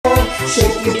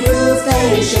Shake your groove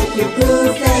thing, shake your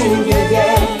groove thing, yeah,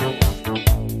 yeah.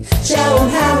 Show 'em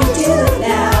how we do it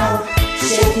now.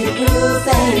 Shake your groove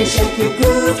thing, shake your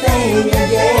groove thing, yeah,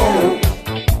 yeah.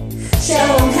 Show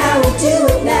 'em how we do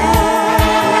it now,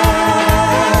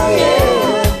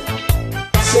 yeah.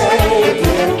 Shake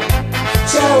it,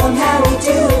 show 'em how we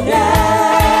do it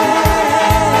now,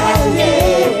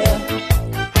 yeah.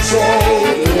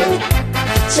 Shake it,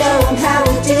 show 'em how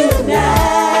we do it now.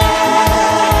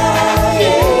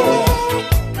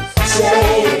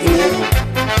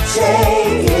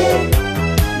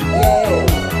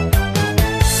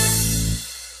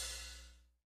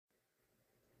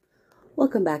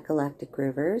 Welcome back, Galactic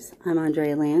Groovers. I'm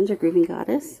Andrea Land, your grooving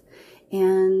goddess,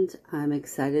 and I'm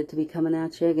excited to be coming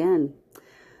at you again.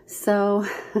 So,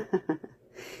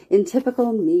 in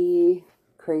typical me,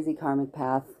 crazy karmic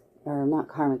path, or not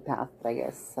karmic path, but I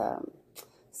guess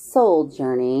soul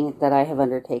journey that I have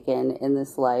undertaken in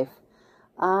this life,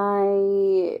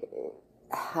 I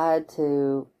had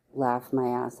to laugh my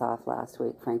ass off last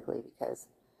week, frankly, because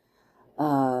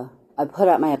I put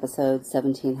out my episode,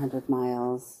 1700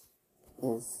 Miles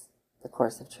is the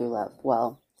Course of True Love.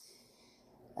 Well,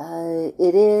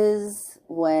 it is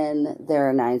when they're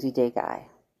a 90-day guy.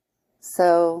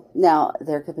 So now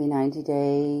there could be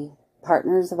 90-day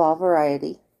partners of all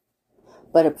variety,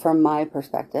 but from my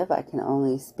perspective, I can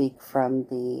only speak from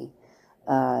the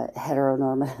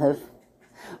heteronormative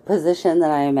position that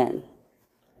I am in.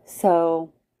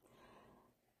 So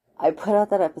I put out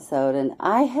that episode, and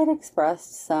I had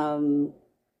expressed some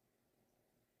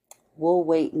we'll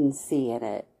wait and see in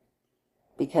it,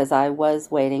 because I was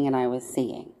waiting and I was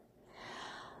seeing.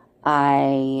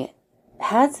 I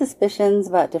had suspicions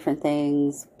about different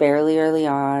things fairly early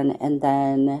on, and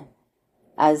then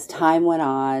as time went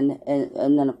on,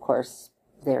 and then of course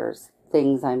there's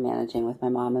things I'm managing with my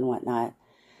mom and whatnot,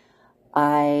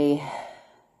 I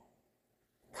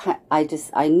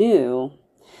knew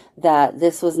that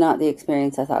this was not the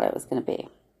experience I thought it was going to be.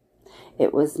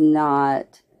 It was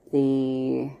not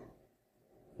the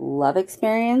love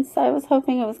experience I was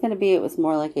hoping it was going to be. It was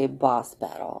more like a boss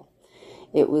battle.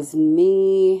 It was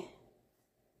me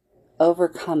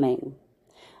overcoming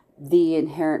the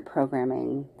inherent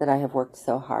programming that I have worked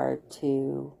so hard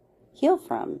to heal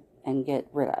from and get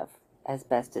rid of as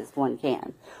best as one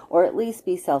can, or at least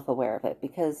be self-aware of it,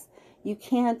 because you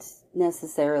can't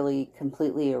necessarily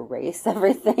completely erase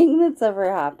everything that's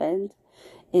ever happened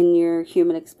in your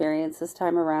human experience this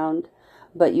time around,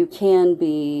 but you can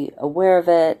be aware of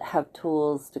it, have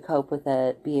tools to cope with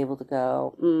it, be able to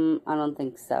go, I don't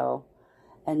think so,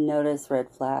 and notice red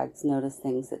flags, notice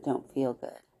things that don't feel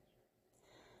good.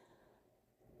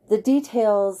 The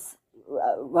details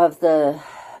of the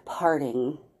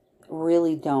parting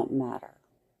really don't matter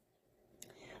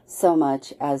so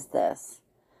much as this.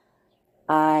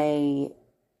 I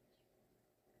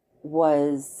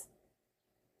was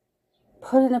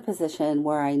put in a position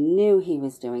where I knew he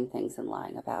was doing things and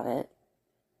lying about it,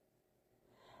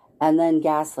 and then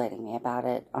gaslighting me about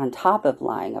it on top of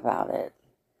lying about it.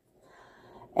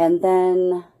 And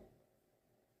then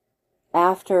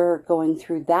after going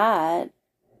through that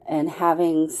and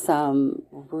having some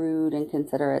rude,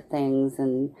 inconsiderate things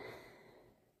and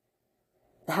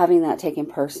having that taken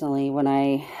personally when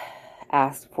I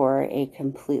asked for a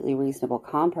completely reasonable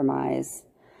compromise,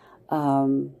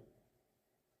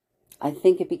 I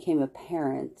think it became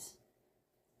apparent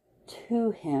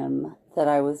to him that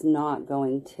I was not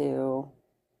going to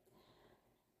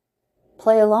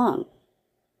play along.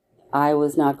 I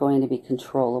was not going to be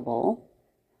controllable.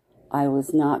 I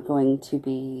was not going to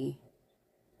be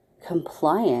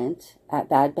compliant at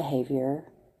bad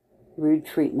behavior, rude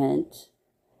treatment,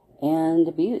 and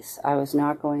abuse. I was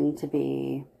not going to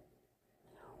be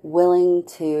willing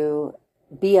to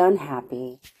be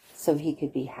unhappy so he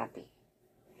could be happy.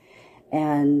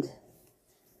 And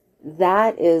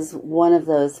that is one of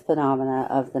those phenomena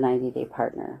of the 90-day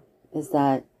partner, is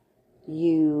that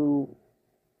you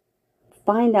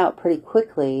find out pretty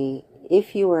quickly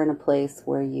if you are in a place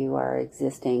where you are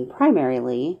existing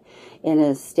primarily in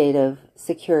a state of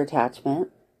secure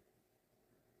attachment,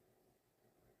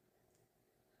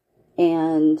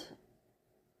 and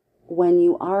when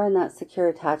you are in that secure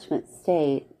attachment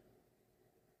state,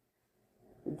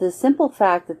 the simple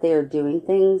fact that they are doing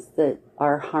things that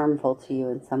are harmful to you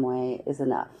in some way is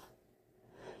enough.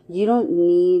 You don't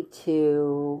need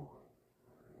to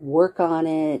work on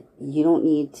it. You don't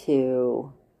need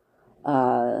to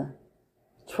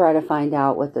try to find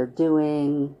out what they're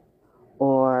doing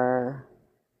or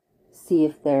see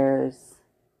if there's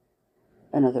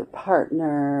another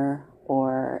partner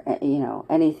or,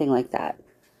 anything like that.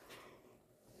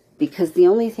 because the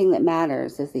only thing that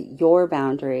matters is that your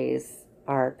boundaries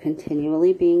are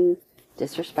continually being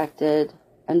disrespected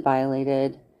and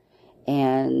violated,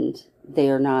 and they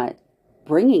are not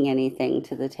bringing anything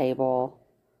to the table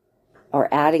or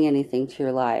adding anything to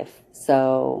your life.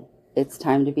 So it's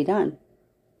time to be done.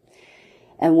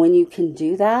 And when you can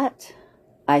do that,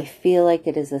 I feel like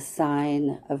it is a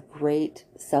sign of great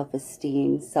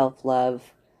self-esteem,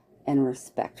 self-love, and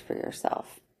respect for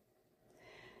yourself.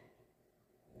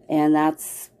 And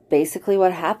that's basically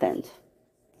what happened.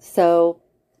 So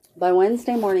by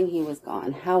Wednesday morning, he was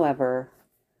gone. However,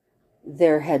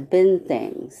 there had been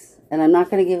things, and I'm not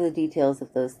going to give the details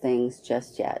of those things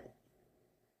just yet,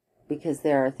 because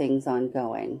there are things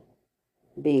ongoing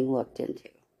being looked into.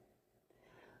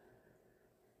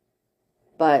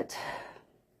 But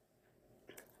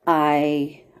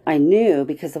I knew,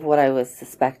 because of what I was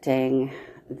suspecting,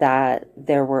 that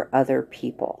there were other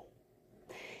people.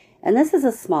 And this is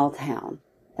a small town.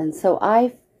 And so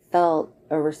I felt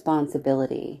a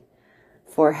responsibility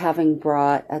for having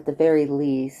brought, at the very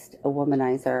least, a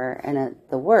womanizer, and at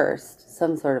the worst,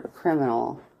 some sort of a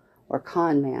criminal or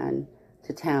con man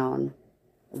to town,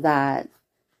 that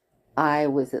I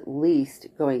was at least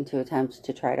going to attempt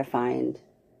to try to find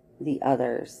the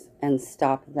others and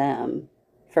stop them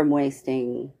from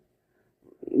wasting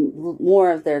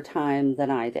more of their time than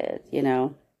I did, you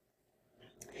know.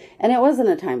 And it wasn't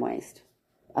a time waste.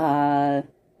 I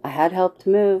had help to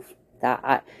move.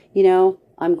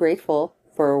 I'm grateful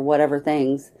for whatever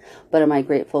things, but am I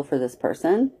grateful for this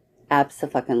person?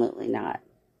 Abso-fucking-lutely not.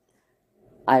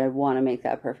 I want to make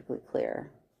that perfectly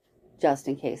clear, just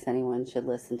in case anyone should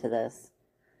listen to this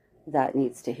that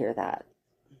needs to hear that.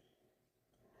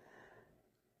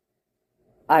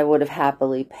 I would have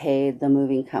happily paid the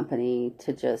moving company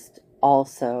to just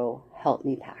also help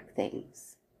me pack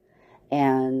things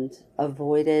and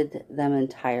avoided them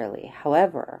entirely.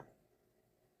 However,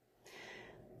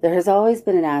 there has always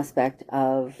been an aspect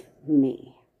of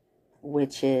me,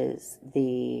 which is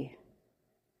the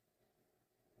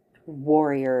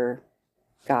warrior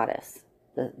goddess,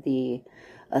 the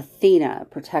Athena,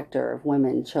 protector of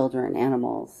women, children,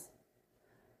 animals,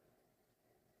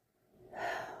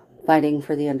 fighting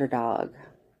for the underdog.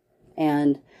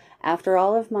 And after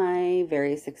all of my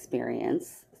various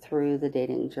experience through the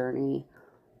dating journey,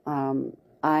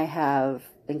 I have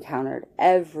encountered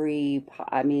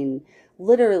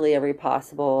literally every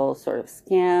possible sort of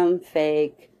scam,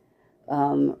 fake,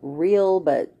 real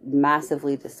but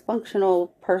massively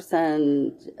dysfunctional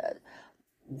person,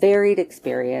 varied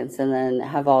experience, and then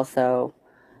have also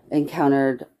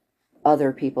encountered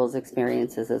other people's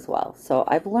experiences as well. So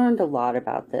I've learned a lot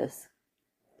about this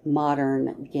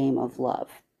modern game of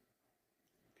love.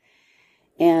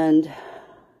 And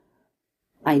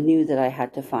I knew that I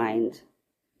had to find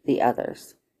the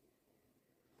others.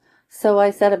 So I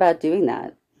set about doing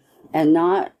that. And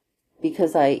not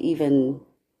because I even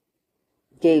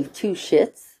gave two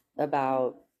shits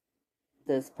about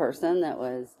this person that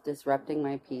was disrupting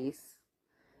my peace.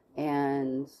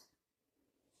 And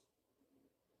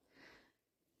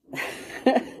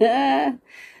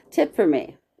tip for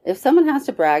me: if someone has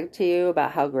to brag to you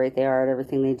about how great they are at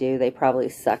everything they do, they probably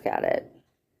suck at it.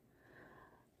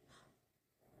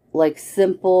 Like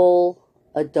simple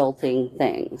adulting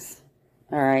things.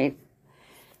 All right.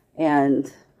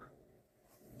 And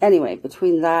anyway,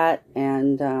 between that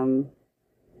and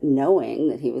knowing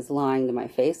that he was lying to my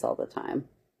face all the time,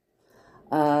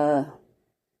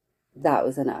 that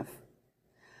was enough.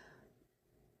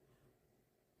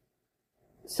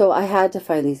 So I had to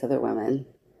find these other women.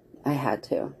 I had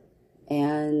to.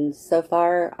 And so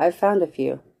far, I've found a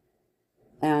few.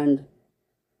 And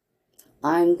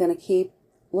I'm going to keep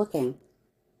looking.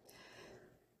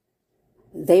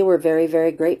 They were very,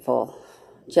 very grateful,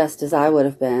 just as I would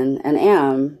have been and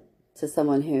am, to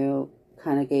someone who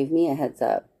kind of gave me a heads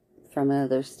up from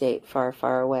another state far,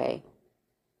 far away.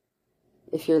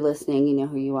 If you're listening, you know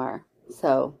who you are.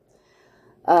 So,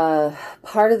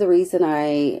 part of the reason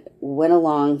I went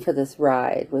along for this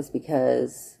ride was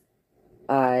because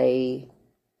I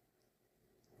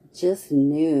just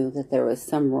knew that there was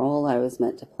some role I was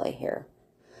meant to play here,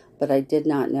 but I did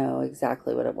not know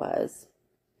exactly what it was.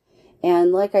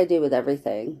 And like I do with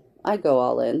everything, I go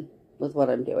all in with what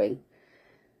I'm doing.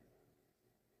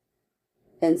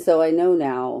 And so I know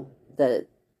now that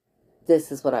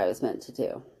this is what I was meant to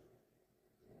do.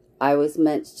 I was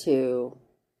meant to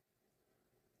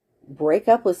break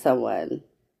up with someone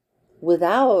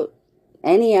without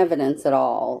any evidence at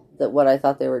all that what I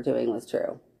thought they were doing was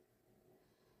true.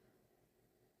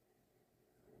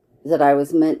 That I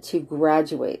was meant to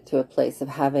graduate to a place of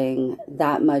having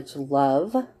that much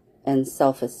love and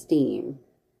self-esteem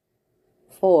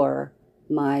for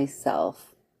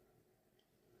myself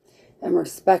and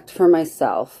respect for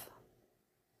myself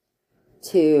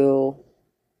to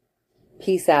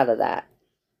piece out of that.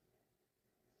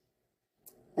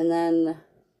 And then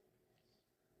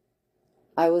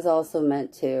I was also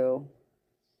meant to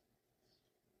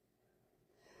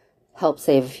help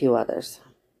save a few others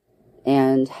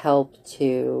and help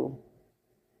to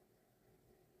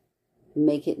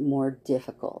make it more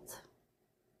difficult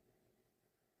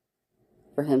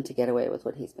for him to get away with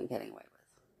what he's been getting away with.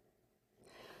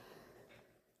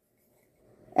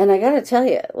 And I gotta tell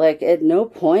you, like, at no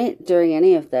point during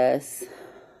any of this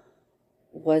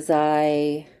was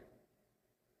I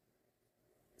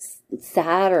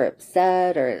sad or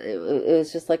upset, or it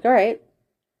was just like, all right,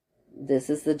 this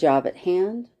is the job at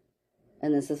hand,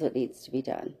 and this is what needs to be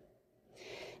done.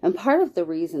 And part of the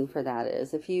reason for that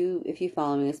is, if you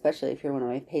follow me, especially if you're one of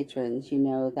my patrons, you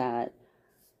know that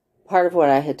part of what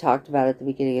I had talked about at the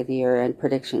beginning of the year and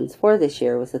predictions for this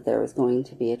year was that there was going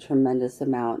to be a tremendous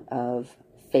amount of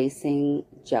facing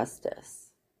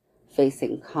justice,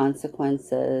 facing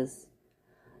consequences,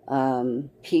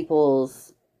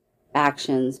 people's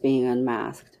actions being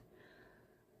unmasked.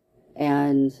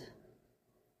 And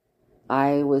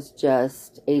I was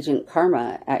just Agent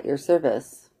Karma at your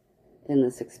service in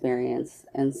this experience.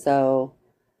 And so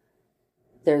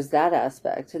there's that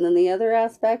aspect. And then the other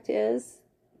aspect is,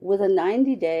 with a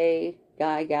 90-day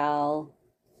guy, gal,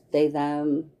 they,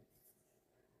 them,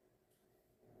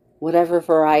 whatever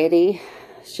variety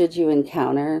should you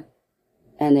encounter,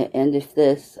 and if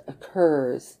this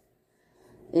occurs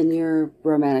in your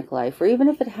romantic life, or even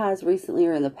if it has recently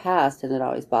or in the past and it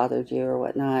always bothered you or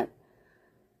whatnot,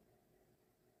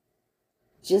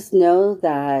 just know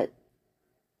that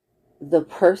the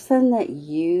person that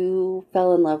you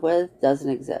fell in love with doesn't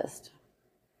exist.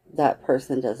 That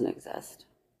person doesn't exist.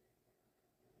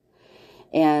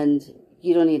 And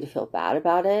you don't need to feel bad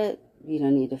about it. You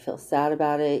don't need to feel sad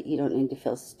about it. You don't need to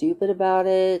feel stupid about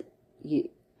it.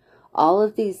 All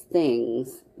of these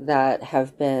things that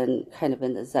have been kind of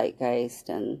in the zeitgeist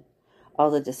and all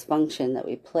the dysfunction that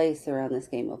we place around this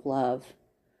game of love,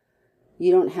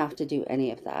 you don't have to do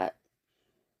any of that.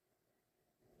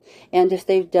 And if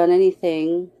they've done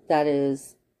anything that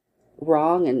is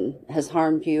wrong and has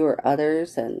harmed you or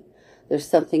others, and there's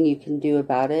something you can do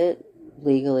about it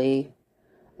legally,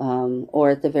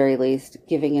 or at the very least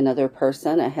giving another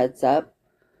person a heads up,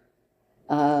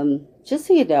 just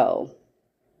so you know,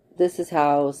 this is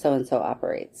how so-and-so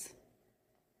operates.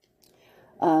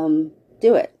 Do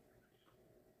it.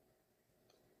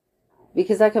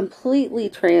 Because that completely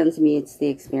transmutes the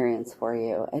experience for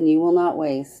you, and you will not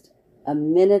waste a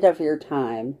minute of your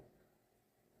time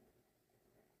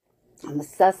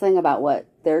obsessing about what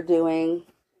they're doing,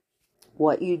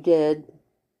 what you did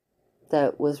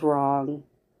that was wrong,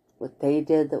 what they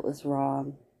did that was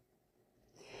wrong.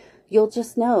 You'll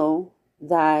just know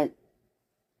that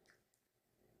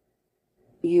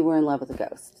you were in love with a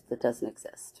ghost that doesn't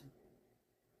exist.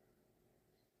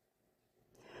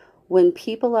 When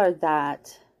people are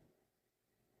that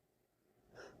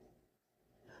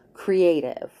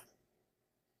creative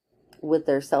with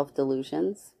their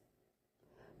self-delusions,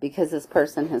 because this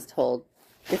person has told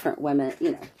different women,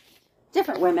 and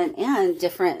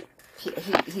different,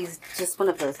 he's just one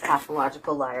of those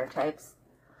pathological liar types.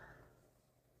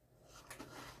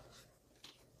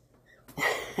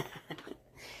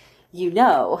 You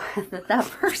know that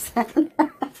person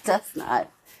does not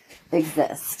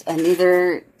exist, and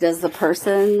neither does the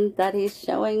person that he's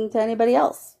showing to anybody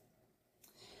else.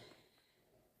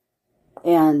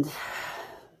 And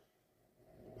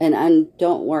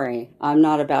don't worry, I'm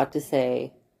not about to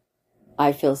say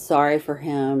I feel sorry for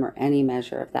him or any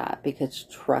measure of that, because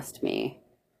trust me,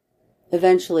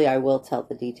 eventually I will tell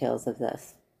the details of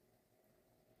this.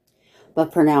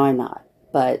 But for now I'm not.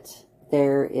 But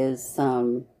there is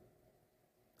some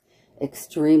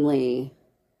extremely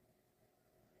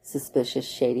suspicious,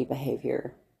 shady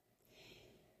behavior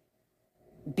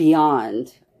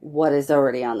beyond what is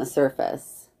already on the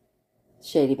surface.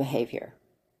 Shady behavior.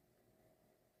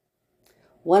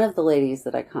 One of the ladies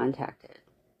that I contacted,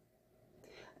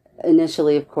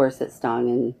 initially, of course, it stung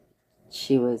and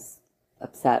she was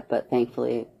upset, but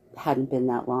thankfully it hadn't been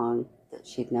that long that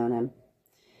she'd known him.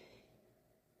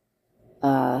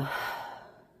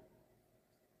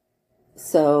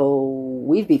 So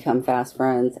we've become fast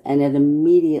friends, and it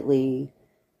immediately,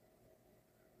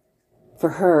 for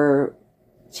her,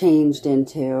 changed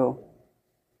into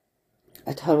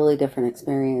a totally different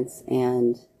experience,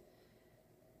 and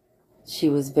she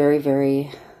was very,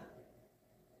 very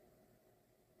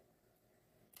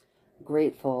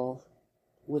grateful,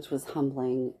 which was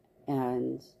humbling,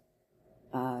 and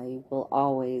I will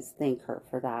always thank her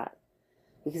for that,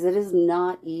 because it is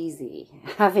not easy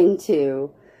having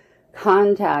to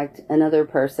contact another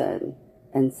person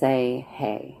and say,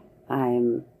 hey,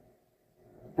 I'm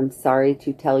sorry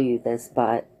to tell you this,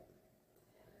 but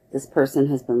this person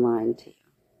has been lying to you.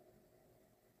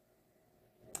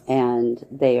 And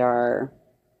they are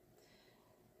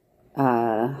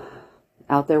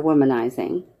out there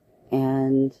womanizing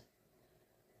and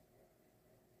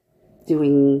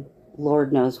doing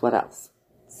Lord knows what else.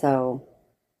 So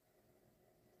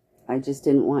I just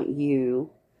didn't want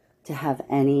you to have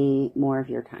any more of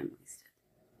your time wasted.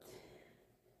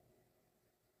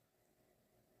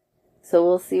 So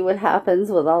we'll see what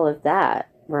happens with all of that,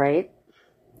 right?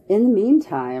 In the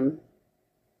meantime,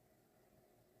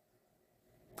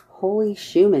 holy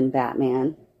Schumann,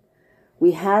 Batman.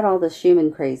 We had all the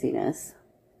Schumann craziness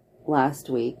last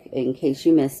week. In case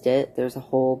you missed it, there's a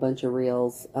whole bunch of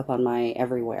reels up on my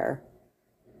everywhere.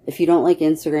 If you don't like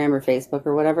Instagram or Facebook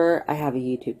or whatever, I have a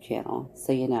YouTube channel,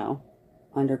 so you know,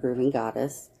 under Grooving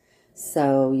Goddess.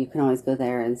 So you can always go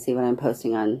there and see what I'm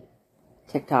posting on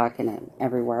TikTok and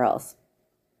everywhere else.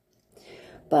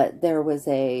 But there was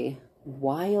a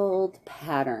wild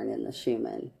pattern in the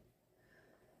Schumann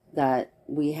that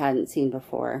we hadn't seen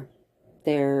before.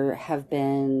 There have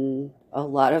been a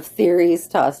lot of theories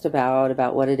tossed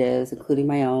about what it is, including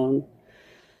my own.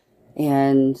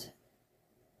 And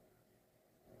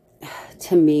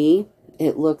to me,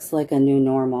 it looks like a new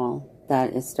normal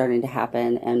that is starting to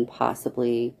happen, and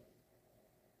possibly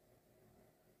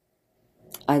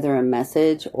either a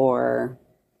message or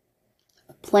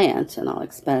a plant, and I'll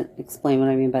explain what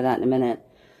I mean by that in a minute,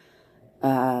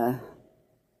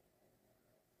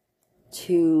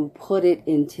 to put it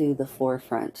into the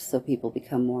forefront so people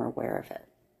become more aware of it.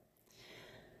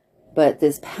 But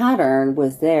this pattern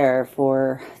was there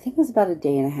for, I think it was about a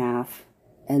day and a half,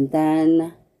 and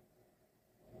then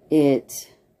it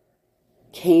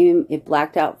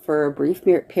blacked out for a brief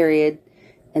period,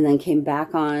 and then came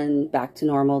back to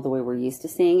normal the way we're used to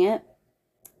seeing it.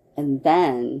 And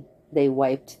then they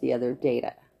wiped the other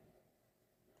data.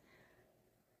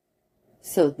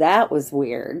 So that was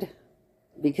weird,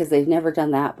 because they've never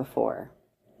done that before.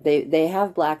 They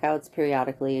have blackouts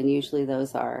periodically, and usually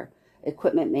those are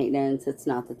equipment maintenance. It's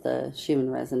not that the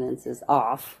Schumann resonance is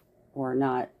off or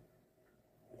not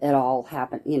at all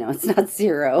happen. You know, it's not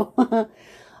zero.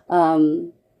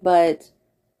 But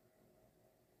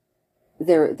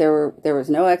there was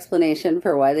no explanation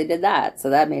for why they did that. So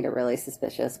that made it really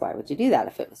suspicious. Why would you do that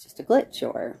if it was just a glitch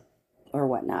or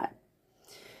whatnot?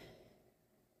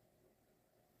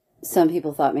 Some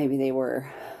people thought maybe they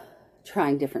were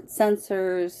trying different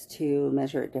sensors to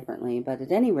measure it differently, but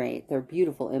at any rate, they're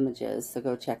beautiful images, so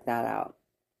go check that out.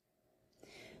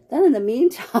 Then in the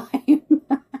meantime,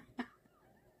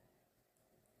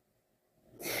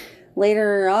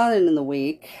 later on in the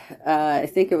week, I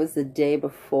think it was the day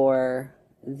before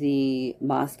the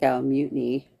Moscow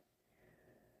mutiny,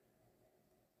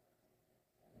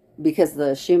 because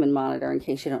the Schumann monitor, in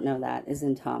case you don't know that, is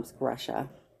in Tomsk, Russia.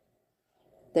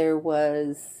 There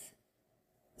was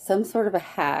some sort of a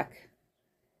hack,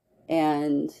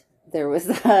 and there was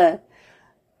a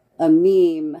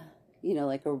meme, you know,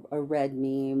 like a red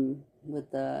meme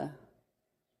with the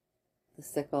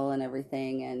sickle and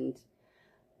everything, and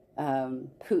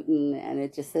Putin, and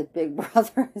it just said, Big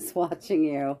Brother is watching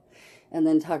you, and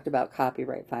then talked about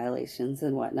copyright violations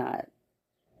and whatnot.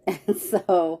 And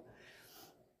so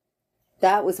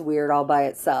that was weird all by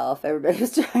itself. Everybody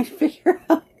was trying to figure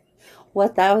out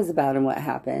what that was about and what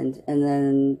happened. And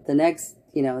then the next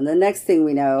thing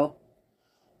we know,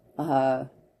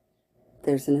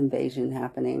 there's an invasion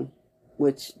happening,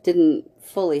 which didn't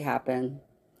fully happen.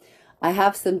 I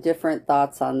have some different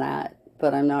thoughts on that,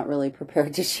 but I'm not really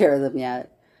prepared to share them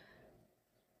yet.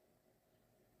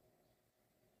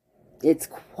 It's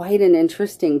quite an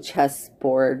interesting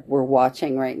chessboard we're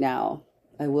watching right now.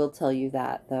 I will tell you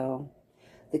that, though.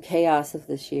 The chaos of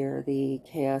this year, the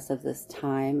chaos of this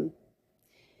time.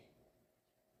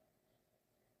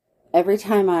 Every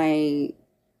time I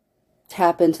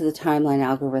tap into the timeline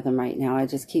algorithm right now, I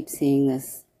just keep seeing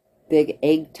this big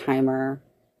egg timer,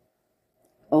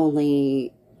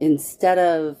 only instead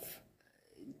of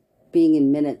being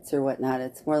in minutes or whatnot,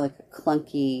 it's more like a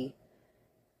clunky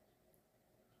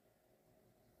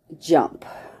jump.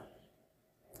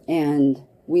 And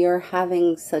we are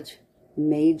having such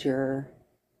major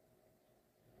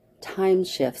time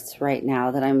shifts right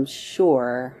now that I'm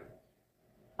sure,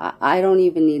 I don't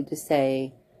even need to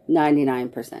say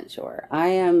 99% sure. I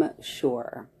am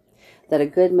sure that a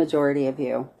good majority of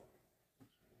you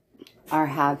are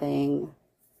having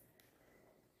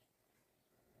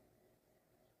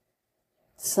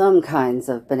some kinds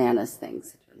of bananas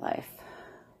things in your life.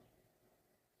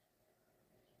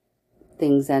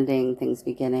 Things ending, things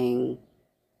beginning,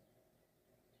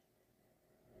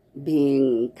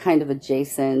 being kind of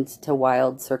adjacent to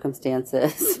wild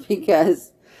circumstances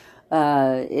because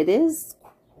it is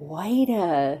quite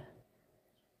a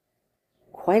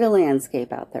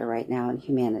landscape out there right now in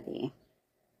humanity.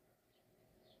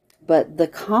 But the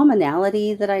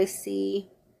commonality that I see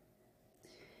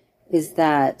is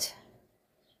that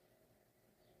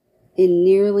in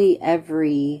nearly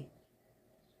every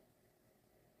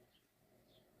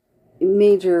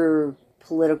major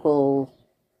political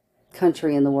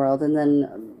country in the world, and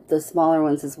then the smaller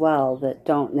ones as well that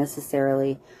don't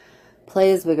necessarily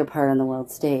play as big a part on the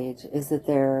world stage, is that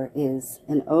there is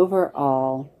an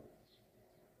overall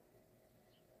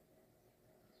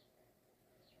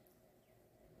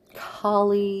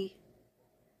Kali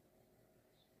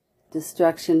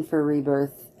destruction for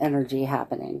rebirth energy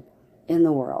happening in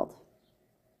the world.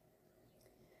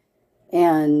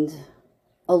 And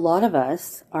a lot of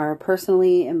us are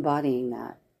personally embodying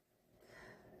that.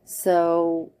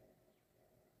 So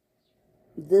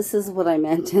this is what I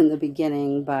meant in the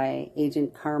beginning by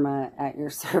Agent Karma at your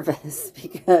service,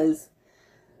 because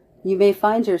you may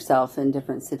find yourself in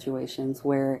different situations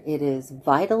where it is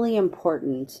vitally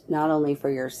important, not only for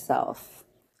yourself,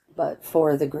 but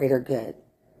for the greater good,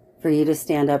 for you to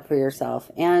stand up for yourself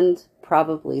and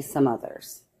probably some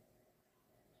others,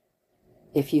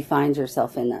 if you find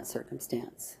yourself in that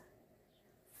circumstance.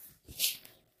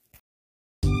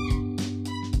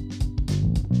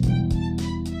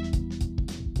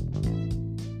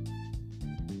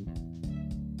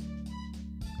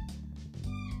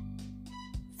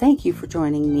 Thank you for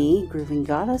joining me, Grooving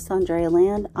Goddess, Andrea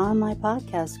Land, on my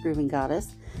podcast, Grooving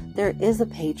Goddess. There is a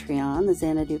Patreon, the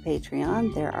Xanadu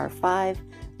Patreon. There are $5,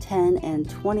 $10, and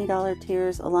 $20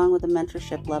 tiers, along with a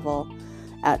mentorship level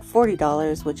at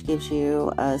 $40, which gives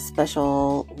you a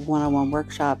special one-on-one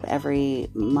workshop every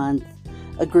month,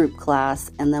 a group class,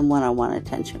 and then one-on-one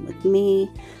attention with me.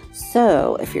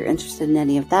 So if you're interested in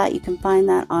any of that, you can find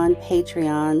that on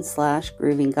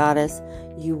Patreon/Grooving Goddess.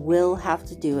 You will have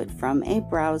to do it from a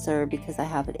browser because I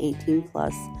have it 18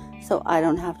 plus, so I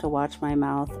don't have to watch my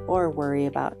mouth or worry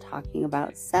about talking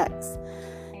about sex.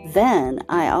 Then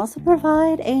I also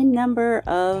provide a number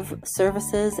of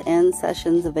services and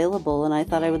sessions available, and I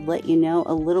thought I would let you know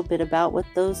a little bit about what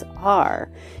those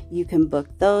are. You can book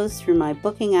those through my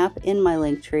booking app in my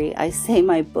Linktree. I say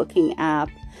my booking app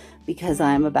because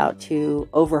I'm about to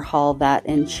overhaul that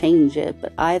and change it.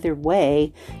 But either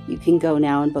way, you can go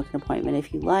now and book an appointment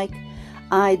if you like.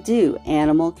 I do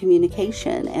animal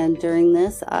communication, and during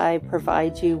this, I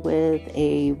provide you with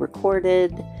a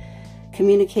recorded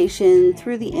communication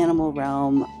through the animal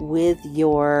realm with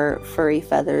your furry,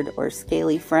 feathered, or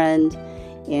scaly friend.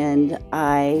 And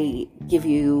I give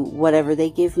you whatever they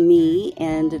give me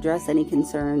and address any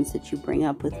concerns that you bring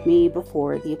up with me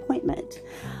before the appointment.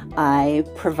 I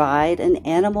provide an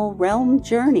animal realm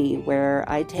journey where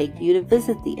I take you to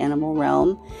visit the animal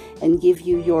realm and give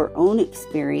you your own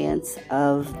experience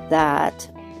of that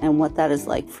and what that is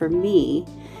like for me.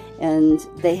 And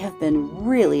they have been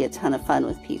really a ton of fun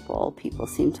with people. People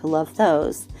seem to love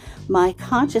those. My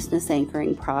consciousness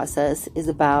anchoring process is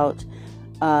about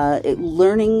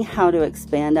learning how to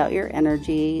expand out your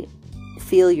energy,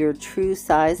 feel your true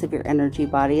size of your energy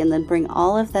body, and then bring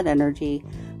all of that energy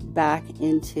back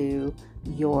into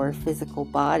your physical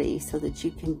body so that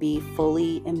you can be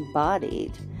fully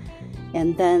embodied.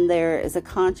 And then there is a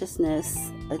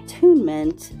consciousness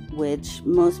attunement, which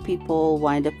most people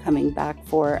wind up coming back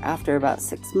for after about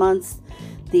 6 months.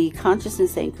 The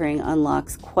consciousness anchoring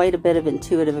unlocks quite a bit of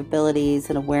intuitive abilities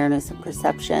and awareness and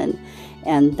perception.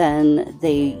 And then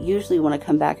they usually want to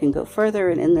come back and go further.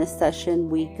 And in this session,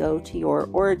 we go to your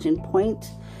origin point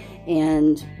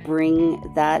and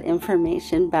bring that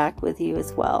information back with you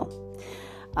as well.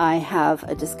 I have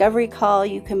a discovery call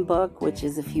you can book, which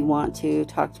is if you want to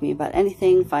talk to me about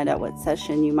anything, find out what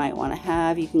session you might want to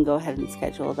have, you can go ahead and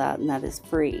schedule that, and that is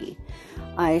free.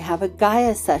 I have a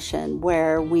Gaia session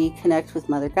where we connect with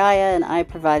Mother Gaia, and I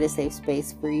provide a safe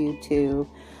space for you to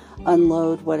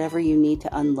unload whatever you need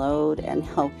to unload and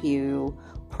help you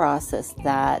process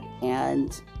that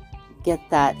and get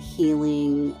that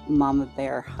healing mama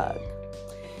bear hug.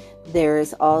 There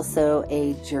is also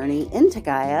a journey into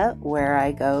Gaia where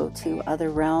I go to other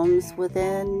realms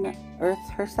within Earth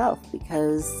herself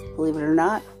because, believe it or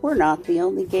not, we're not the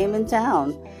only game in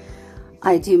town.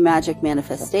 I do magic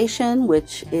manifestation,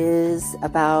 which is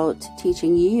about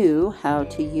teaching you how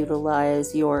to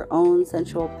utilize your own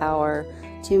sensual power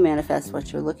to manifest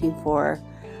what you're looking for,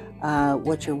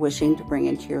 what you're wishing to bring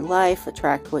into your life,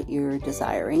 attract what you're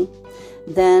desiring.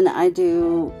 Then I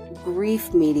do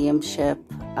grief mediumship.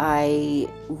 I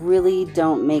really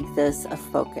don't make this a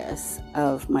focus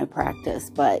of my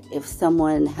practice, but if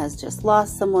someone has just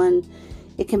lost someone,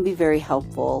 it can be very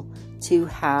helpful to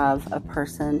have a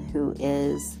person who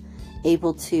is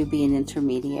able to be an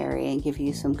intermediary and give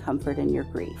you some comfort in your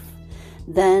grief.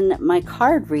 Then my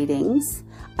card readings,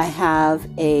 I have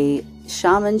a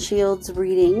Shaman Shields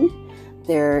reading.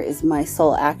 There is my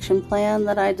Soul Action Plan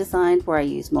that I designed where I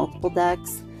use multiple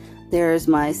decks. There's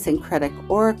my Syncretic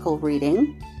Oracle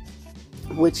reading,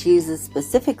 which uses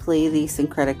specifically the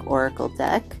Syncretic Oracle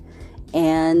deck.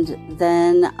 And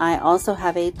then I also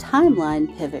have a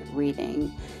Timeline Pivot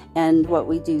reading. And what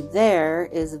we do there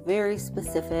is a very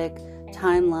specific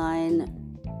timeline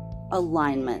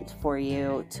alignment for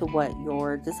you to what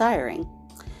you're desiring.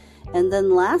 And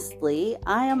then lastly,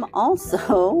 I am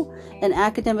also an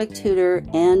academic tutor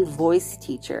and voice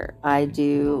teacher. I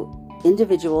do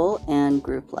individual and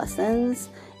group lessons,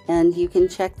 and you can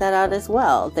check that out as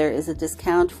well. There is a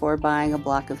discount for buying a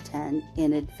block of 10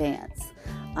 in advance.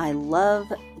 I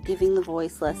love giving the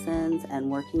voice lessons and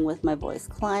working with my voice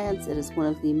clients. It is one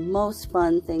of the most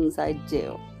fun things I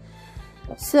do.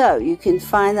 So you can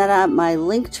find that at my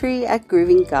Linktree at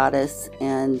Grooving Goddess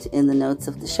and in the notes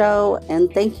of the show.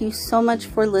 And thank you so much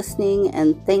for listening,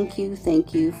 and thank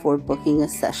you for booking a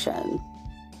session.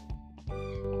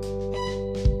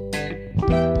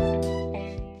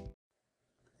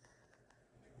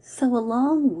 So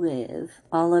along with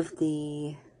all of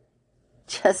the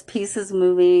chess pieces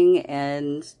moving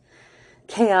and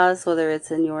chaos, whether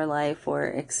it's in your life or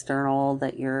external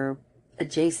that you're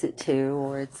adjacent to,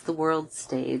 or it's the world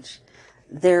stage,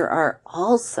 there are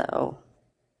also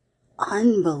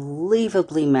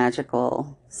unbelievably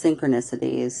magical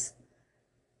synchronicities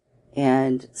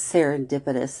and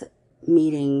serendipitous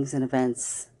meetings and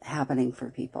events happening for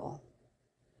people.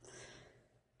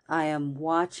 I am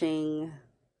watching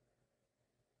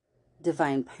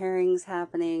divine pairings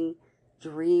happening,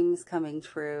 dreams coming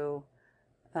true,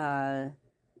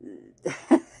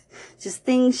 just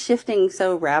things shifting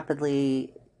so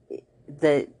rapidly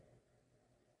that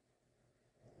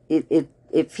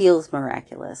it feels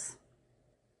miraculous.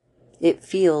 It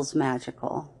feels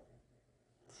magical.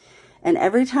 And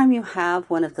every time you have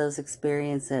one of those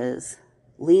experiences,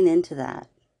 lean into that.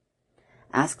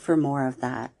 Ask for more of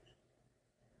that.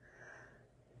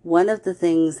 One of the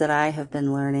things that I have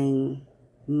been learning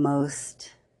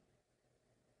most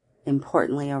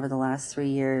importantly over the last 3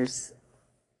 years,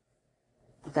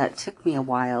 that took me a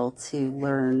while to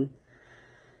learn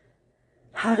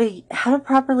how to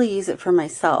properly use it for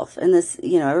myself. And this,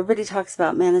 everybody talks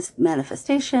about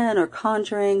manifestation or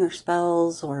conjuring or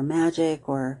spells or magic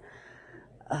or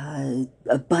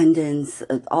abundance,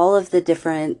 all of the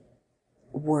different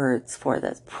words for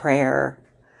this, prayer,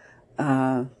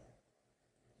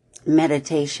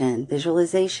 meditation,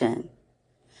 visualization,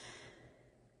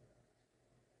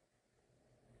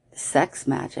 sex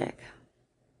magic,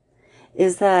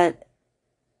 is that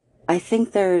I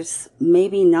think there's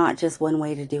maybe not just one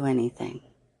way to do anything.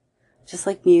 Just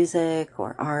like music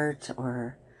or art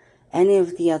or any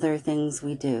of the other things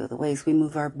we do, the ways we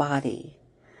move our body.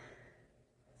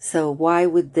 So why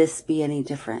would this be any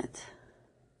different?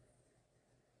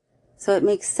 So it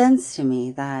makes sense to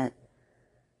me that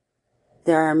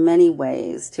there are many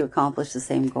ways to accomplish the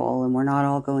same goal, and we're not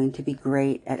all going to be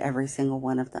great at every single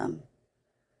one of them.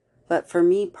 But for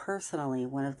me personally,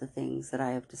 one of the things that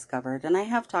I have discovered, and I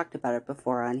have talked about it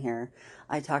before on here,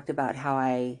 I talked about how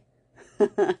I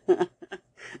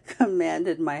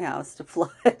commanded my house to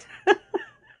flood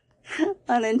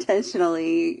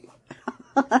unintentionally,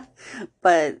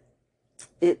 but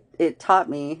it taught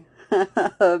me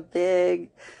a big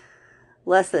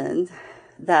lesson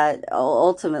that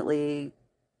ultimately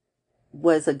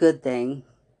was a good thing,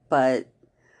 but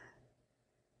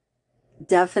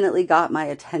definitely got my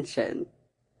attention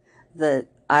that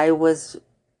I was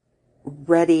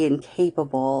ready and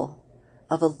capable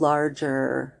of a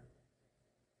larger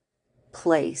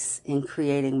place in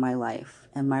creating my life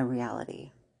and my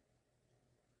reality.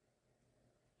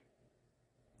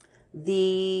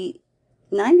 The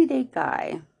 90-Day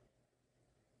Guy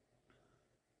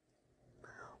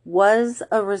was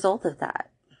a result of that,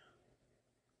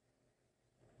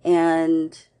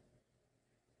 and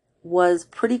was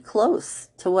pretty close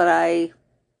to what I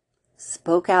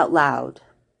spoke out loud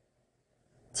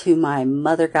to my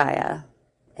Mother Gaia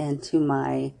and to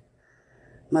my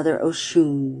Mother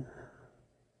Oshun,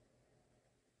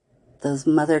 those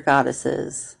mother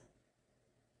goddesses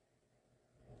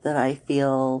that I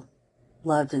feel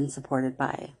loved and supported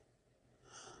by.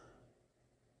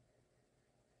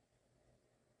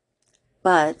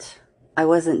 But I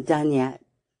wasn't done yet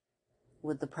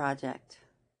with the project.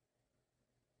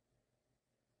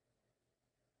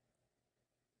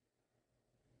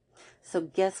 So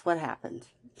guess what happened?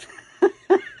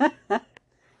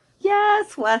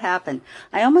 Guess what happened?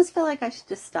 I almost feel like I should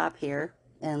just stop here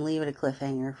and leave it a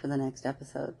cliffhanger for the next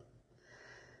episode.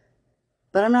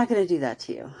 But I'm not going to do that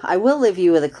to you. I will leave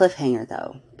you with a cliffhanger,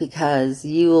 though, because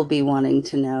you will be wanting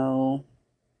to know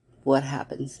what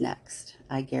happens next.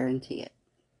 I guarantee it.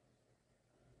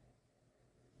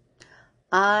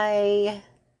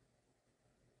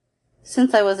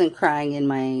 Since I wasn't crying in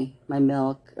my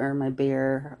milk or my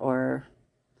beer or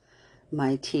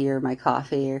my tea or my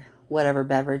coffee or whatever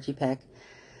beverage you pick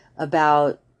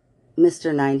about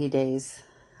Mr. 90 Days,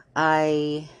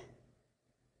 I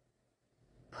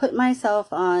put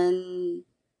myself on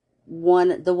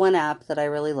the one app that I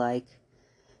really like,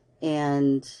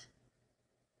 and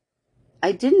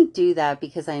I didn't do that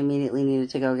because I immediately needed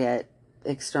to go get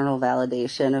external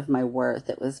validation of my worth.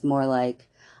 It was more like,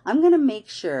 I'm going to make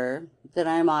sure that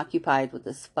I'm occupied with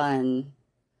this fun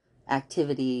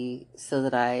activity so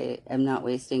that I am not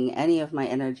wasting any of my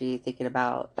energy thinking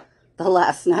about the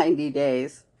last 90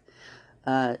 days.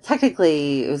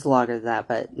 Technically, it was longer than that,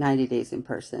 but 90 days in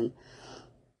person.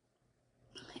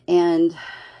 And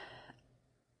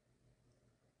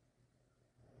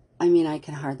I mean, I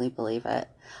can hardly believe it.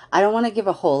 I don't want to give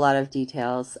a whole lot of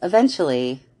details.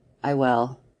 Eventually, I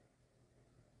will.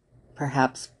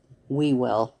 Perhaps we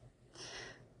will.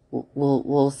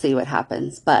 We'll see what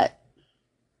happens. But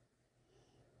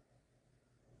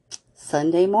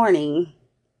Sunday morning,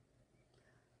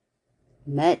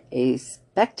 met a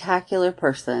spectacular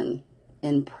person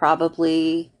in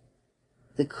probably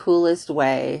the coolest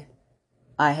way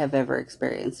I have ever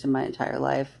experienced in my entire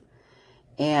life.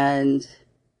 And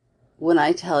when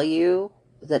I tell you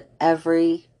that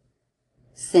every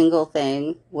single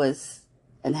thing was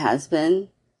and has been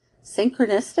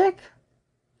synchronistic,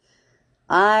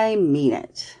 I mean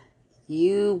it.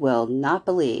 You will not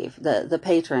believe the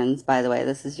patrons. By the way,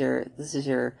 this is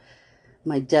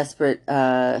my desperate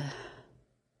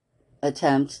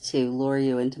attempt to lure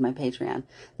you into my Patreon.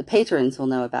 The patrons will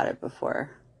know about it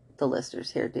before the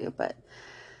listeners here do, but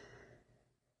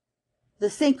the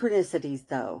synchronicities,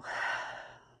 though,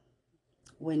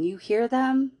 when you hear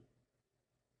them,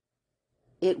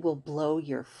 it will blow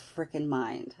your frickin'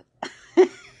 mind.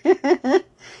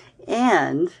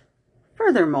 And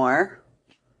furthermore,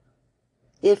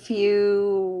 if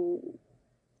you,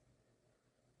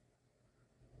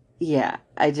 yeah,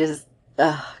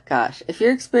 if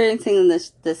you're experiencing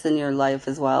this in your life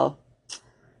as well,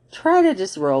 try to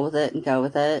just roll with it and go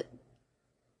with it.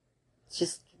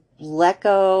 Just let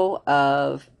go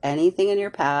of anything in your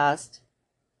past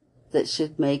that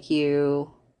should make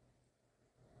you,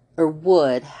 or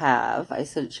would have, I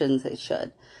shouldn't say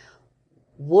should,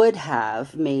 would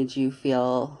have made you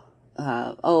feel,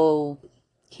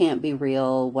 can't be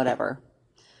real, whatever.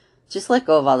 Just let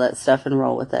go of all that stuff and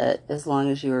roll with it, as long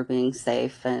as you are being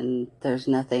safe and there's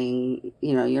nothing,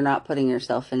 you're not putting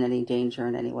yourself in any danger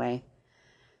in any way.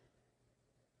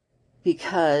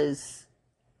 Because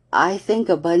I think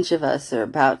a bunch of us are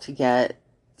about to get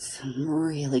some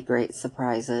really great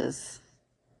surprises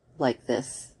like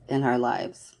this in our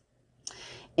lives.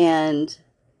 And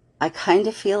I kind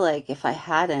of feel like if I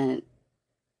hadn't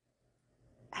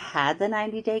had the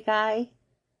 90-day guy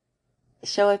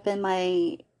show up in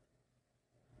my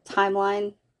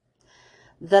timeline,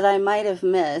 that I might have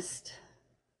missed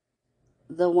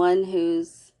the one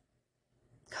who's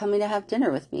coming to have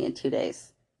dinner with me in 2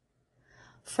 days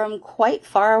from quite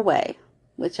far away,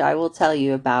 which I will tell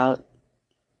you about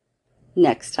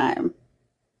next time.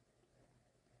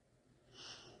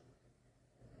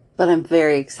 But I'm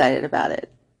very excited about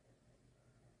it.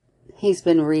 He's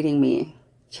been reading me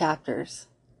chapters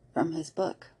from his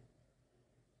book.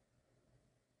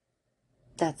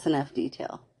 That's enough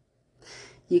detail.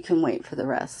 You can wait for the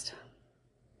rest.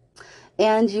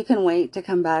 And you can wait to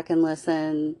come back and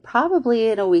listen probably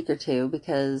in a week or two,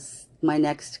 because my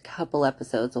next couple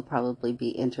episodes will probably be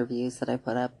interviews that I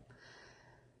put up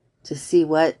to see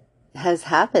what has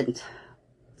happened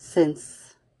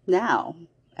since now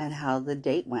and how the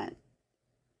date went.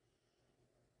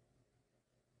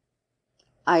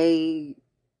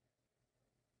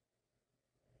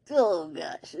 Oh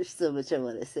gosh, there's so much I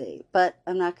want to say, but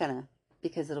I'm not gonna,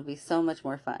 because it'll be so much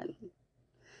more fun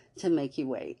to make you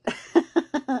wait.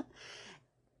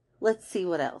 let's see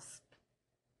what else.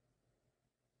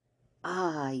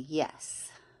 Yes.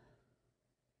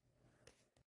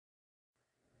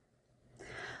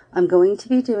 I'm going to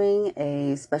be doing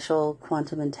a special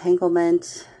quantum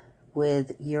entanglement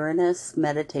with Uranus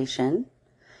meditation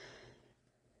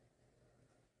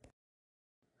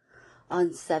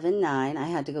on 7/9. I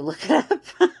had to go look it up.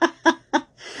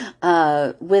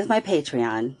 With my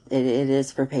Patreon. It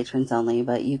is for patrons only,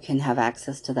 but you can have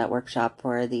access to that workshop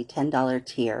for the $10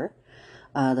 tier.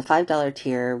 The $5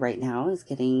 tier right now is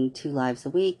getting 2 lives a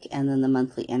week, and then the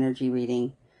monthly energy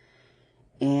reading.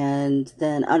 And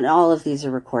then all of these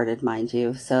are recorded, mind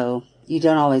you, so you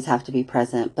don't always have to be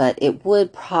present, but it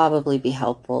would probably be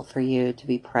helpful for you to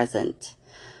be present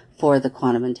for the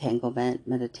quantum entanglement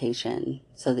meditation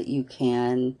so that you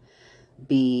can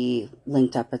be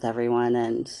linked up with everyone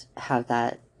and have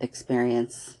that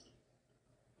experience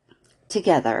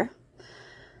together.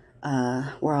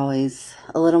 We're always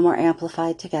a little more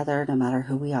amplified together, no matter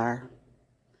who we are.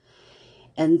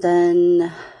 And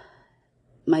then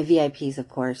my VIPs, of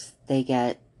course, they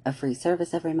get a free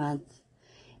service every month.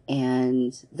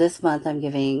 And this month I'm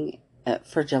giving,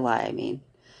 for July, I mean,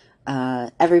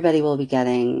 everybody will be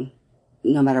getting,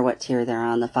 no matter what tier they're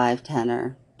on, the 5, 10,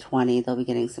 or 20, they'll be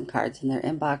getting some cards in their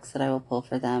inbox that I will pull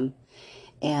for them.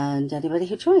 And anybody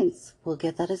who joins will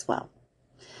get that as well.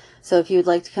 So if you would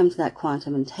like to come to that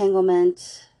quantum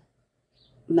entanglement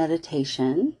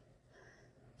meditation,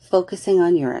 focusing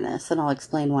on Uranus, and I'll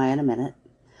explain why in a minute,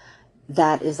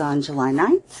 that is on July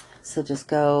 9th. So just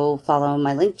go follow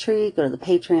my link tree, go to the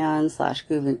Patreon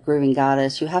 /Grooving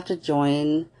Goddess. You have to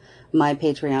join my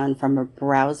Patreon from a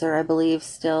browser, I believe,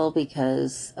 still,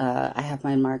 because I have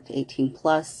mine marked 18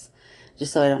 plus,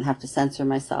 just so I don't have to censor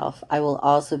myself. I will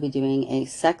also be doing a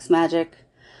sex magic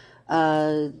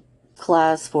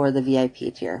class for the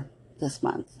VIP tier this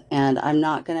month. And I'm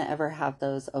not going to ever have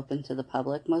those open to the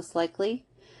public, most likely,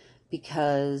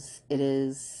 because it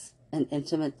is an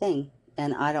intimate thing.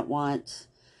 And I don't want,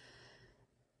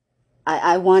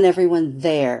 I want everyone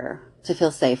there to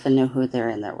feel safe and know who they're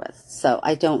in there with. So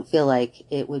I don't feel like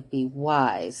it would be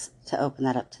wise to open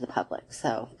that up to the public.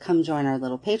 So come join our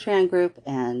little Patreon group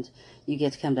and you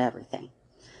get to come to everything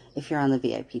if you're on the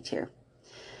VIP tier.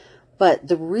 But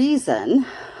the reason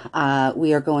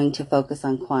we are going to focus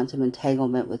on quantum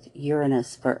entanglement with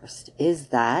Uranus first is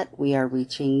that we are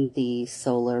reaching the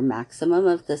solar maximum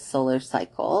of this solar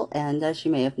cycle. And as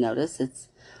you may have noticed, it's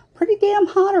pretty damn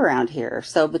hot around here.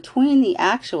 So between the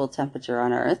actual temperature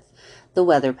on Earth, the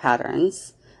weather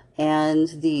patterns, and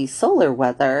the solar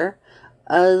weather,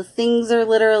 things are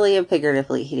literally and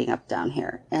figuratively heating up down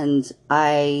here. And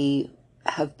I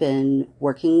have been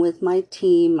working with my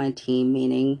team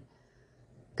meaning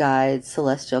guides,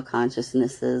 celestial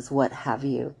consciousnesses, what have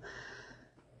you,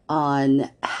 on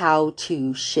how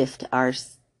to shift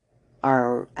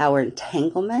our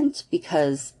entanglement,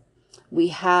 because we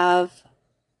have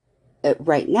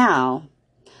right now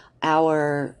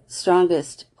our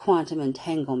strongest quantum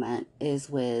entanglement is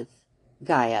with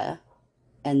Gaia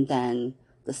and then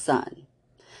the sun.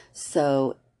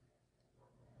 So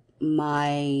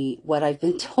what I've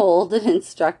been told and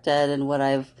instructed, and what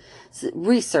I've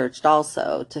researched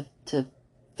also to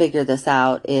figure this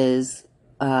out, is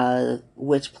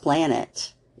which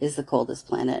planet is the coldest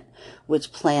planet,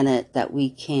 which planet that we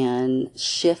can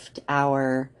shift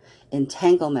our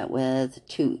entanglement with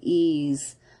to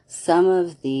ease some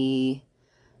of the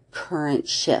current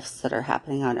shifts that are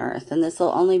happening on Earth. And this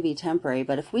will only be temporary,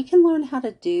 but if we can learn how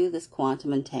to do this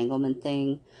quantum entanglement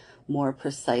thing more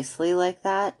precisely like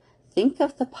that, think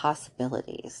of the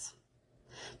possibilities.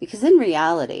 Because in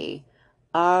reality,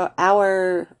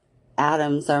 our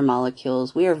atoms, our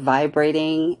molecules, we are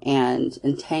vibrating and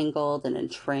entangled and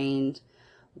entrained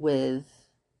with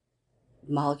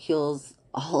molecules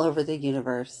all over the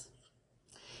universe.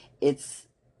 It's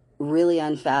really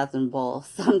unfathomable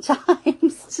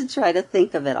sometimes to try to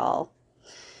think of it all.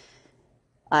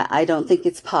 I don't think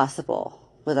it's possible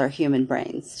with our human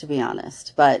brains, to be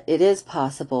honest, but it is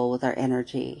possible with our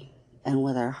energy and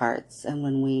with our hearts, and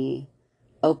when we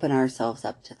open ourselves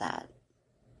up to that.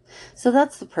 So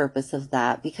that's the purpose of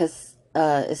that, because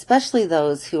especially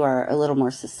those who are a little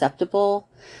more susceptible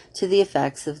to the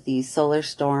effects of these solar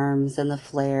storms and the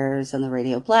flares and the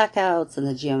radio blackouts and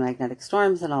the geomagnetic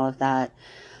storms and all of that,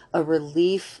 a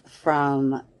relief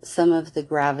from some of the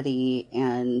gravity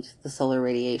and the solar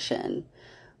radiation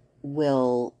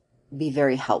will be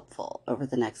very helpful over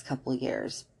the next couple of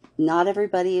years. Not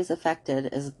everybody is affected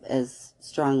as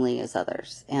strongly as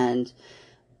others. And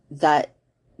that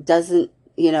doesn't,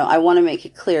 I want to make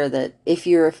it clear that if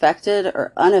you're affected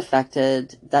or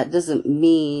unaffected, that doesn't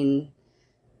mean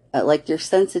like your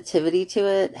sensitivity to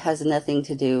it has nothing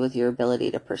to do with your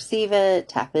ability to perceive it,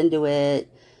 tap into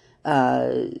it,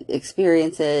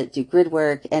 experience it, do grid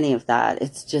work, any of that.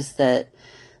 It's just that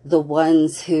the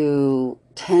ones who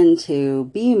tend to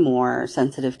be more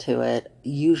sensitive to it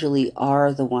usually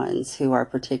are the ones who are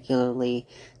particularly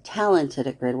talented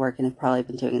at grid work and have probably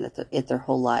been doing it their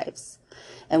whole lives.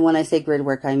 And when I say grid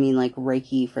work, I mean like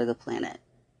Reiki for the planet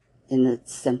in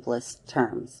its simplest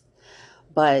terms.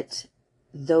 But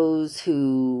those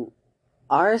who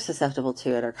are susceptible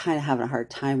to it are kind of having a hard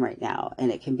time right now,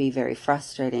 and it can be very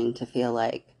frustrating to feel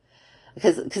like,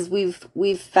 because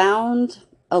we've found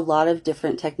a lot of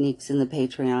different techniques in the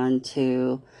Patreon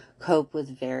to cope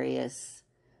with various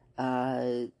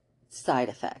side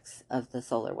effects of the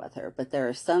solar weather, but there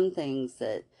are some things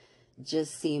that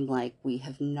just seem like we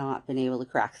have not been able to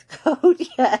crack the code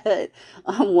yet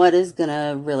on what is going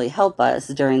to really help us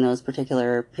during those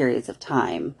particular periods of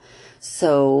time.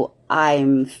 So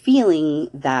I'm feeling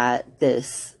that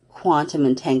this quantum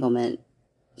entanglement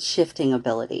shifting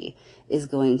ability is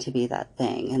going to be that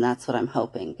thing. And that's what I'm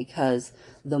hoping, because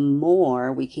the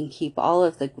more we can keep all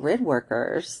of the grid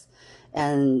workers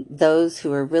and those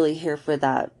who are really here for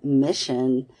that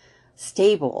mission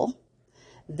stable,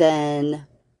 then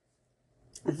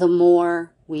the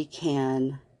more we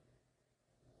can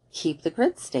keep the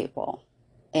grid stable,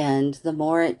 and the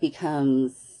more it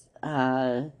becomes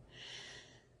a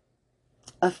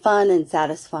fun and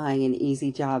satisfying and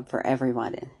easy job for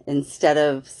everyone. Instead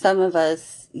of some of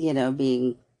us,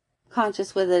 being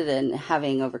conscious with it and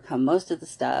having overcome most of the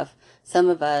stuff, some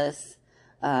of us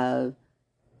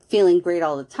feeling great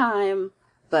all the time,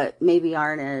 but maybe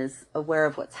aren't as aware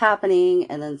of what's happening.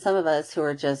 And then some of us who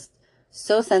are just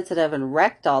so sensitive and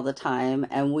wrecked all the time,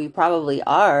 and we probably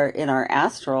are in our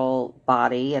astral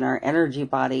body and our energy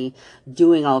body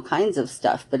doing all kinds of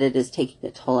stuff, but it is taking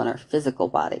a toll on our physical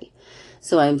body.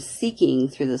 So I'm seeking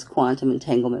through this quantum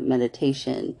entanglement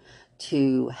meditation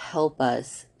to help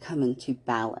us come into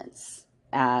balance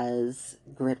as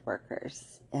grid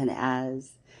workers and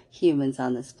as humans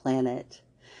on this planet.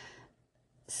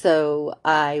 So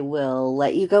I will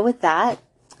let you go with that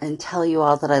and tell you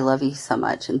all that I love you so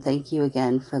much. And thank you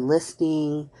again for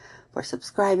listening, for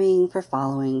subscribing, for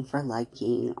following, for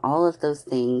liking, all of those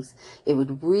things. It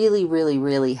would really, really,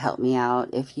 really help me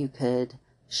out if you could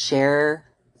share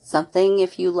something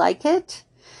if you like it.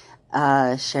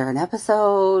 Share an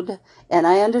episode. And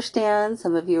I understand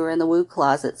some of you are in the woo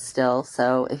closet still,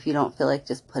 so if you don't feel like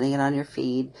just putting it on your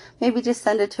feed, maybe just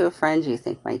send it to a friend you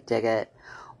think might dig it.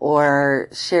 Or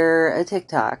share a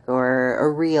TikTok or a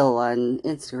reel on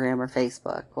Instagram or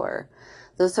Facebook, or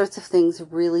those sorts of things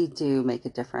really do make a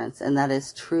difference. And that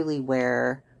is truly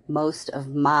where most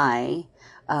of my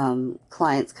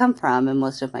clients come from, and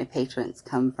most of my patrons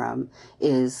come from,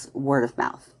 is word of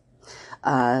mouth.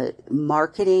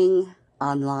 Marketing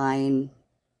online,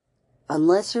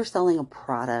 unless you're selling a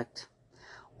product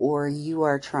or you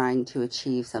are trying to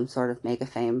achieve some sort of mega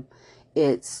fame,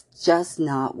 it's just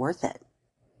not worth it.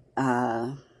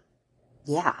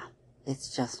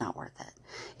 It's just not worth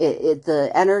it.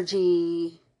 The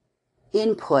energy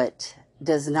input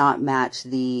does not match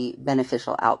the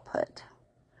beneficial output.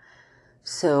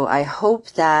 So I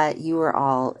hope that you are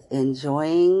all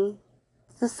enjoying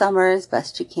the summer as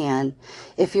best you can.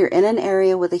 If you're in an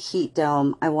area with a heat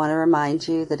dome, I want to remind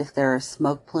you that if there are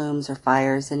smoke plumes or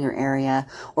fires in your area,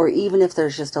 or even if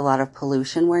there's just a lot of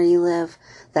pollution where you live,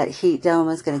 that heat dome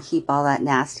is going to keep all that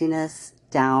nastiness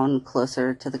down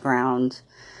closer to the ground.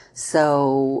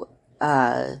 So,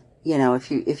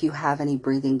 if you have any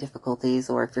breathing difficulties,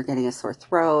 or if you're getting a sore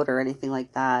throat or anything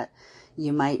like that,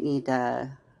 you might need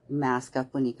to mask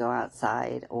up when you go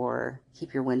outside or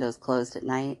keep your windows closed at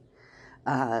night.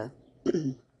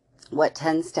 What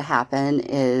tends to happen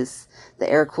is the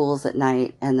air cools at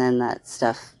night, and then that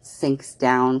stuff sinks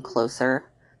down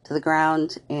closer to the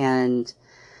ground, and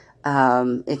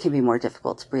it can be more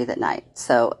difficult to breathe at night.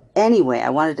 So anyway, I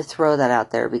wanted to throw that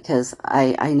out there because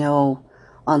I know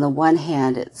on the one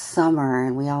hand it's summer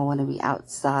and we all want to be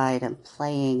outside and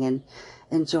playing and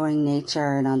enjoying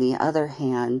nature, and on the other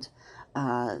hand,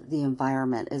 the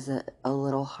environment is a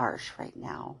little harsh right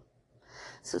now.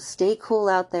 So stay cool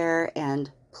out there,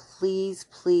 and please,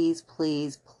 please,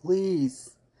 please,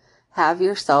 please have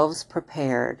yourselves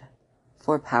prepared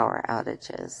for power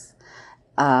outages.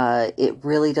 It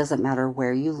really doesn't matter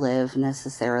where you live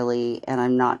necessarily, and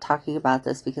I'm not talking about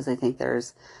this because I think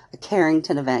there's a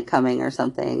Carrington event coming or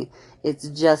something. It's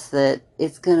just that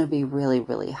it's going to be really,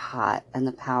 really hot, and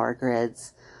the power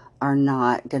grids are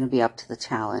not going to be up to the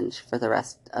challenge for the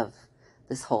rest of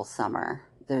this whole summer.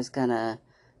 There's going to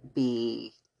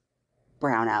be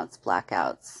brownouts,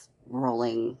 blackouts,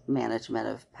 rolling management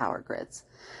of power grids.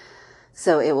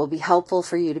 So it will be helpful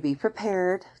for you to be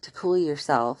prepared to cool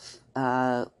yourself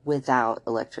without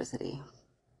electricity.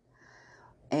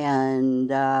 And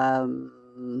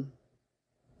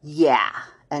yeah.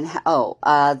 And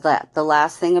the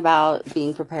last thing about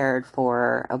being prepared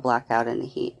for a blackout in the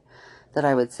heat that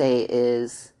I would say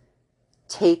is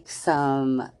take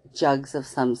some jugs of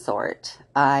some sort.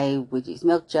 I would use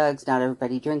milk jugs. Not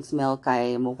everybody drinks milk, I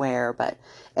am aware, but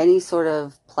any sort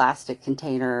of plastic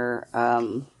container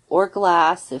or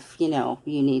glass if you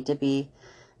need to be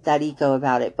that eco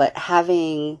about it. But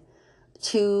having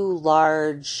 2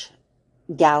 large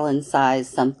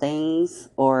gallon-sized somethings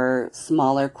or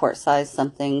smaller quart-sized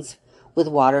somethings with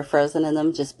water frozen in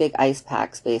them, just big ice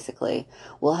packs basically,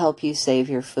 will help you save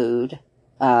your food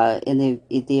in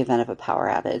the event of a power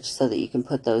outage, so that you can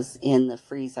put those in the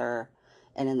freezer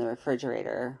and in the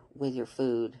refrigerator with your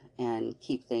food and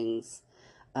keep things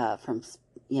from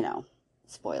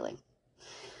spoiling.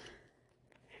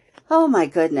 Oh my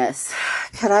goodness.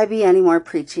 Could I be any more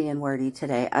preachy and wordy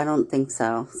today? I don't think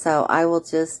so. So I will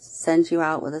just send you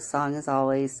out with a song as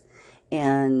always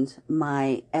and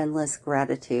my endless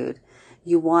gratitude.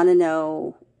 You want to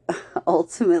know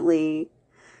ultimately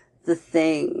the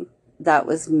thing that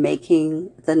was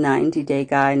making the 90-day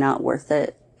guy not worth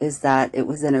it is that it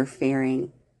was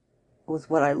interfering with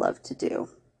what I love to do,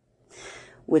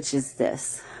 which is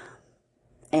this.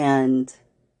 And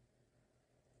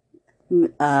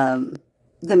the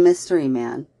mystery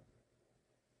man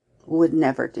would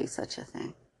never do such a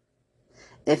thing.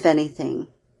 If anything,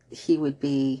 he would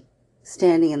be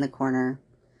standing in the corner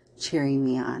cheering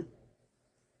me on.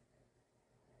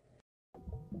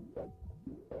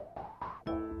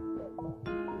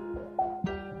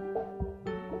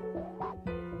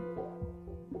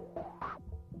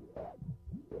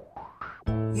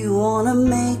 You wanna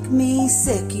make me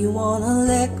sick, you wanna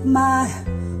lick my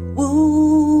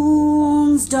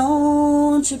wounds,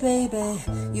 don't you, baby?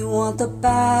 You want the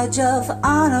badge of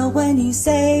honor when you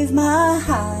save my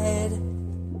hide.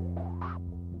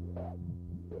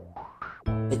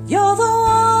 But you're the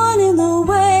one in the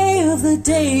way of the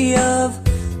day of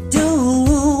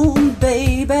doom,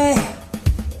 baby.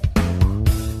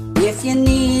 If you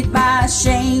need my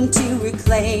shame to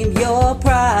reclaim your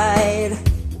pride.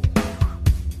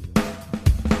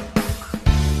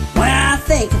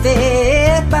 Think of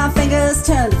it, my fingers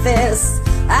turn to fists.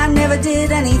 I never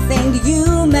did anything to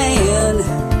you, man.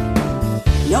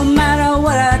 No matter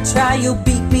what I try, you'll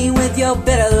beat me with your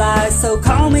bitter lies. So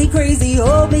call me crazy,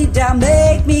 hold me down,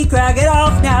 make me cry. Get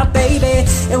off now, baby.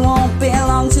 It won't be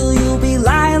long till you'll be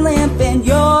lying limp in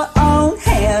your own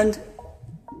hand.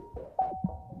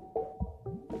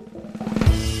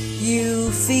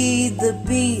 You feed the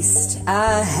beast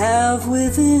I have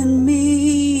within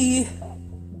me.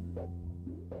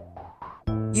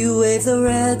 You wave the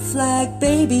red flag,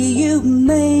 baby, you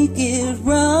make it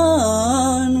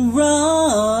run,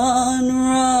 run,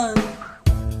 run.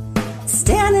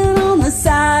 Standing on the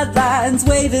sidelines,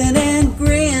 waving and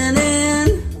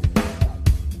grinning.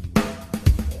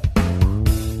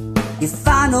 You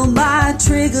fondle my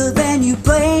trigger, then you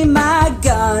blame my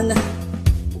gun.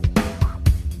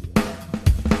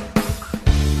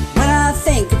 When I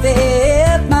think of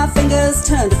it, my fingers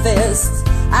turn to fists.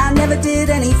 I never did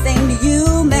anything to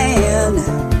you, man.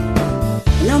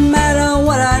 No matter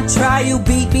what I try, you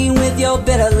beat me with your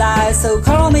bitter lies. So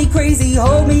call me crazy,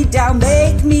 hold me down,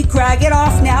 make me cry. Get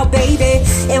off now, baby.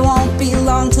 It won't be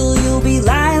long till you'll be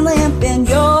lying limp in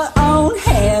your own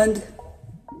hand.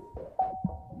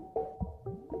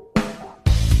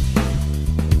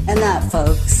 And that,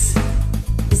 folks,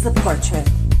 is the portrait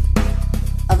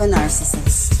of a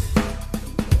narcissist.